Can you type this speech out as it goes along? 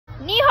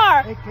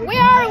are.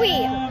 Where are we?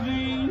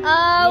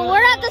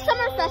 We're at the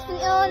Summerfest in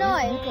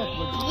Illinois.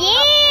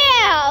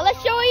 Yeah! Let's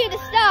show you the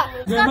stuff.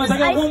 Yeah, I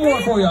got one more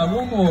for you.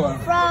 One more.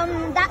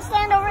 From that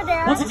stand over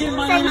there. Once again,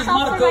 my name is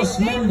Marcos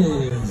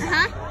Mendes.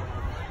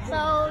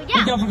 So, yeah.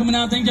 Thank y'all for coming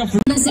out. Thank y'all for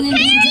listening.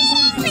 Look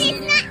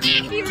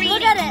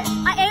at it.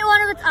 I ate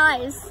one of its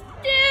eyes.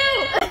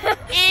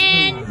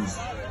 And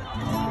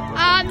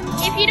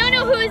if you don't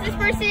know who is this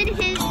person,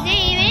 his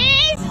name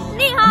is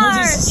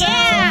Nihar.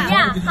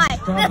 Yeah. Hi.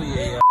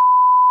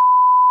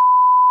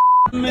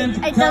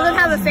 It doesn't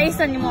have a face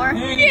anymore.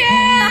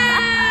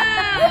 Yeah.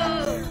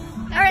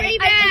 Alright,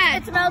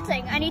 it's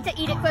melting. I need to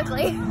eat it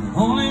quickly.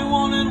 Only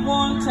wanted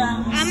one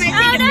time. I'm gonna take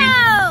a picture.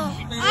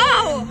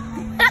 Oh!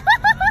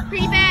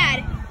 Pretty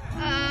bad.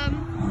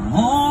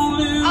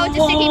 Oh,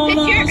 just taking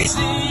pictures.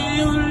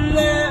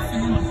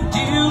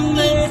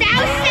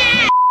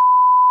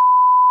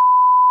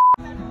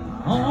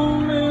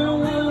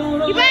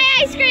 You buy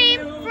ice cream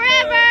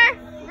forever.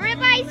 Rip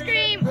ice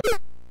cream.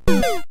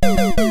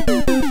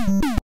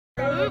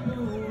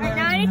 Right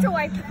now I need to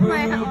wipe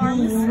my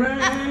arms.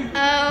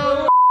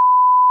 Uh-oh.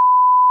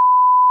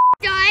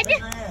 Done?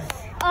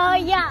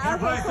 Yeah.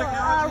 Okay,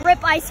 cool.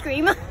 Rip ice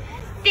cream.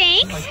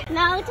 Thanks.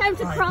 Now it's time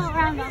to crawl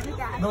around on the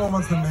dad. No one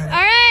wants to manage. All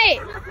right.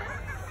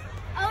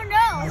 Oh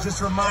no.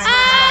 Just remind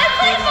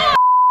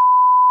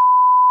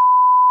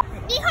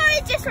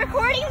Nihar is just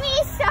recording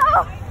me, so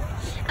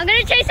I'm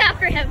gonna chase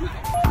after him.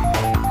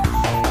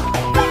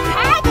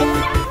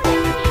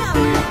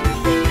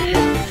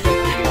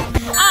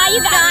 You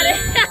got it.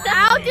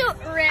 I'll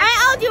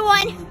do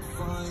one.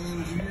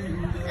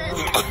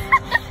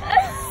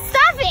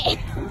 Stop it.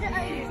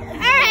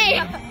 All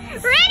right.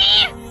 Ready,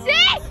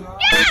 set,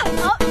 go.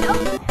 Oh, no.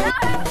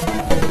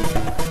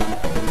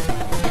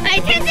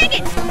 10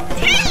 seconds.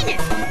 10,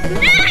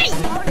 9,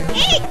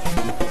 8,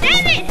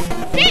 7,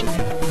 6,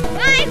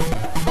 5,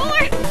 4,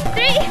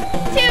 3,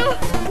 2,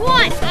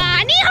 1.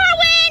 Nihar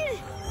wins.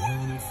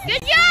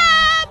 Good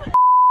job.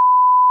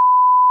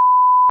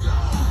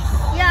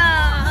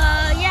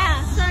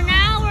 Yeah. So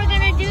now we're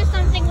gonna do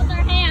something with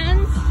our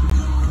hands.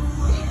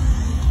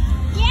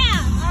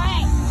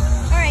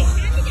 Yeah. All right.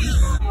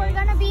 We're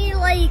gonna be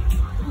like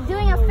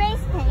doing a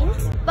face paint,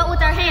 but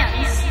with our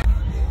hands.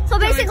 So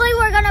basically,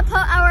 we're gonna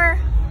put our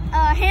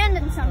hand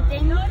in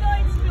something.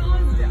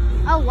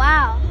 Oh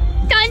wow.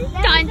 Done.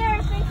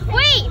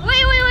 Wait.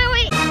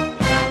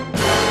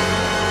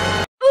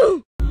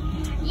 Ooh.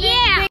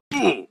 Yeah.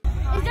 Is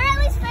there at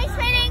least face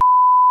painting?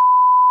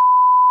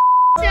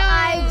 So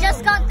I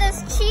just got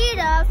this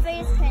cheetah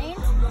face paint.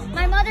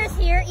 My mother's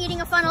here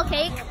eating a funnel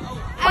cake.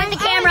 Point the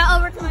camera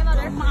over to my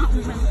mother. I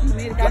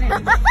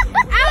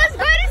was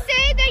going to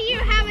say that you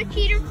have a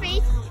cheater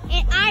face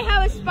and I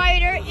have a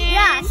spider. And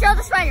Yeah, show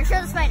the spider.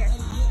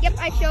 Yep,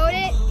 I showed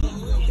it.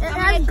 It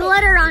has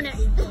glitter on it.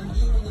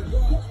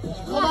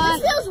 Hold on.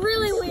 This feels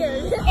really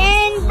weird.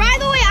 And by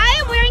the way, I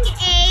am wearing a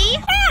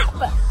cap.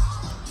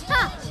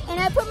 And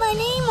I put my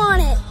name on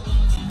it.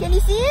 Can you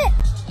see it?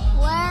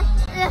 Where?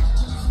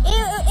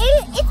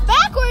 It's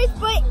backwards,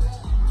 but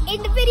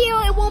in the video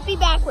it won't be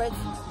backwards.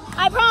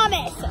 I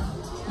promise.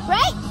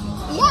 Right?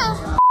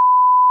 Yeah.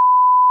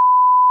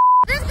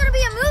 There's gonna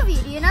be a movie,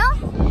 do you know?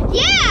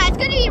 Yeah, it's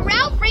gonna be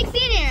Ralph Breaks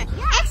In It.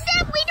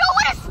 Except we don't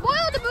want to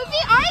spoil the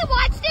movie. I already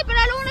watched it, but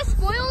I don't want to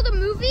spoil the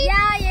movie.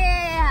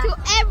 Yeah. To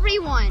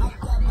everyone.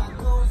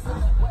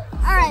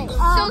 Alright.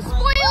 So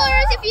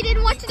spoilers if you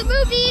didn't watch the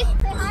movie.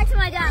 Say hi to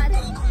my dad.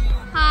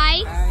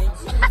 Hi.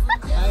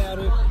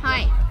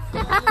 Hi.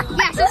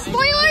 Yeah, so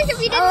spoilers if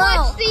you didn't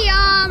watch the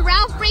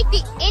Ralph Break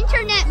the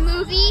Internet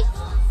movie.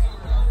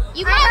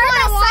 You guys want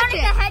to watch Sonic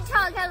it. the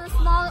Hedgehog has a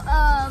small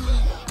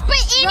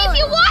But if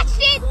you watched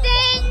it,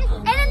 then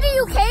and in the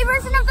UK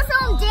version of the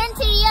film, Dan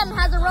TDM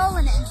has a role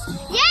in it.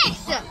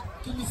 yes.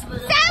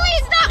 Sadly,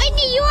 it's not in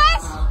the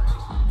US.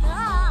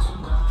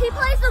 He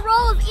plays the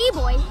role of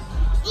E-Boy.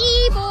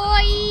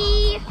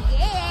 E-boy.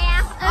 Yeah.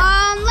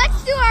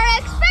 Let's do our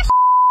expression.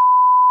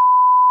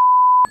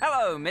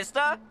 Hello,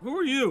 mister. Who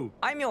are you?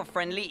 I'm your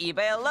friendly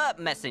eBay alert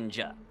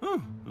messenger. Huh,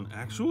 an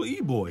actual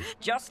e-boy.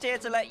 Just here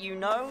to let you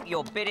know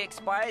your bid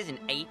expires in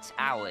 8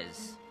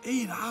 hours.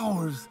 8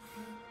 hours?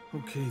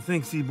 Okay,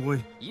 thanks,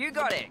 e-boy. You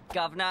got it,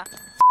 governor.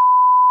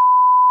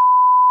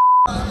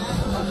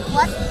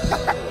 What?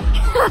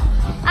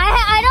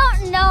 I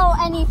don't know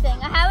anything.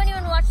 I haven't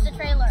even watched the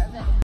trailer of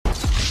it.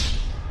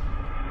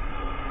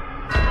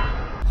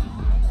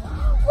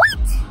 What?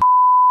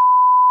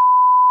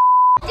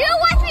 Do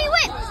watch me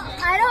win.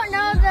 I don't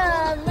know the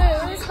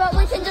moves, but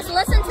we can just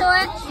listen to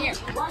it. Here.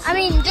 I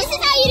mean, This is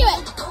how you do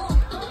it.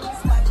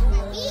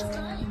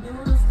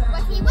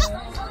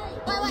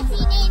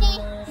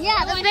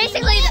 yeah, that's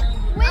basically the...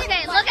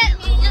 Okay, look at...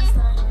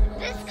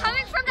 This is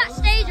coming from that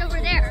stage over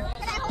there.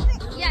 Can I hold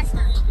it? Yes.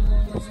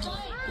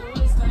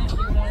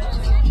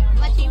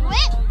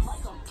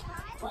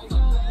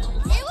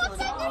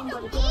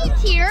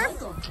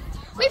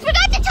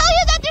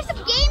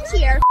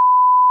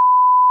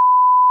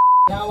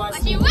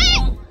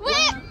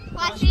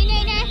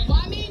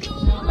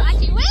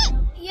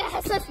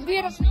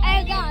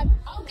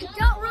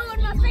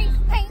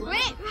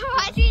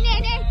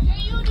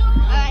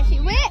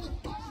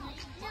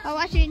 Oh,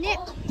 watch it nip.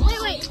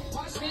 Wait.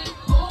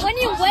 When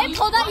you whip,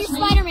 hold out your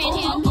Spider-Man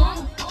hand.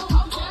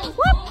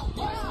 Whoop.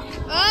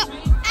 Oh.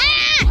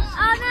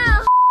 Oh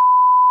no.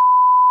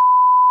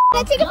 Can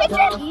I take a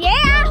picture?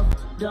 Yeah.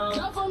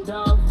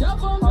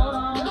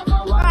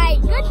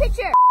 Alright, good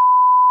picture.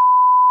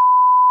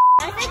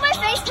 I think my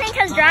face paint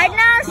has dried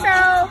now, so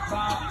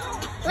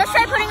let's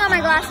try putting on my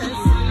glasses.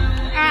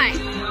 Alright,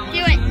 do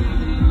it.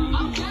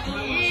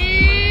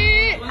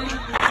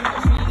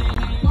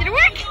 Did it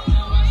work?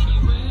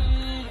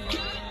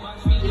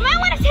 You might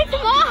want to take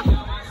them off.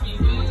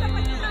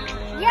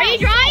 Yeah, Are you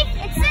dry?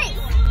 It's safe.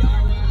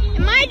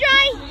 Am I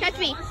dry? Touch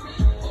me.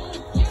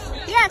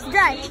 Yeah, it's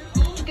dry.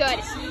 Good.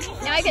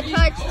 Now I can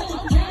touch.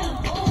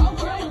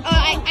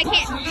 I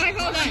can't. Alright,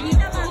 hold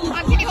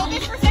on. Can you hold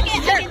this for a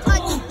second? Sure. I can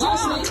touch.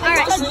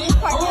 Alright. Touch this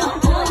part too.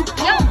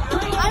 No.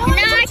 I don't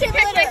Now I want to can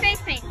touch my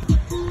face paint.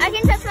 I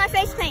can touch my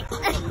face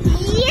paint.